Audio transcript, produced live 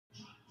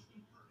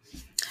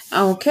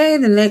Okay,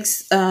 the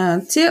next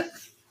tip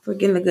for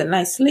getting a good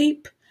night's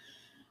sleep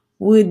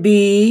would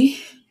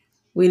be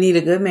we need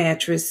a good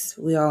mattress.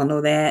 We all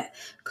know that.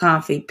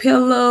 Comfy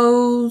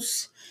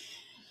pillows,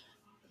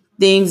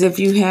 things if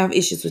you have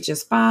issues with your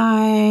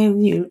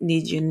spine, you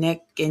need your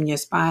neck and your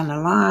spine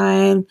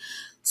aligned.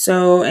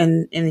 So,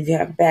 and if you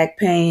have back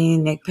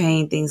pain, neck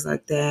pain, things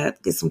like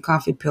that, get some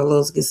comfy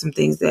pillows, get some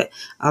things that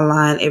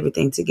align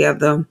everything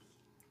together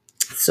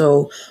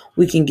so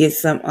we can get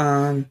some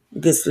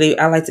good sleep.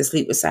 I like to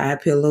sleep with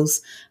side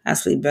pillows. I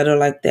sleep better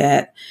like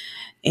that.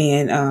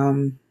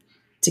 And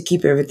to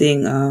keep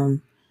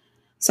everything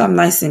so I'm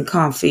nice and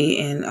comfy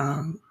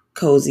and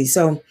cozy.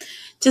 So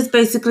just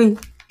basically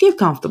get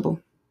comfortable.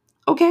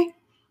 Okay.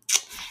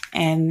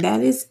 And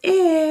that is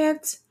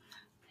it.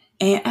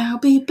 And I'll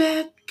be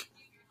back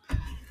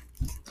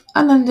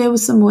another day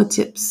with some more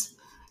tips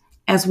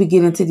as we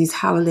get into these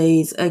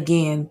holidays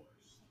again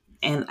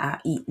and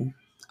our eating.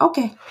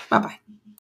 Okay. Bye bye.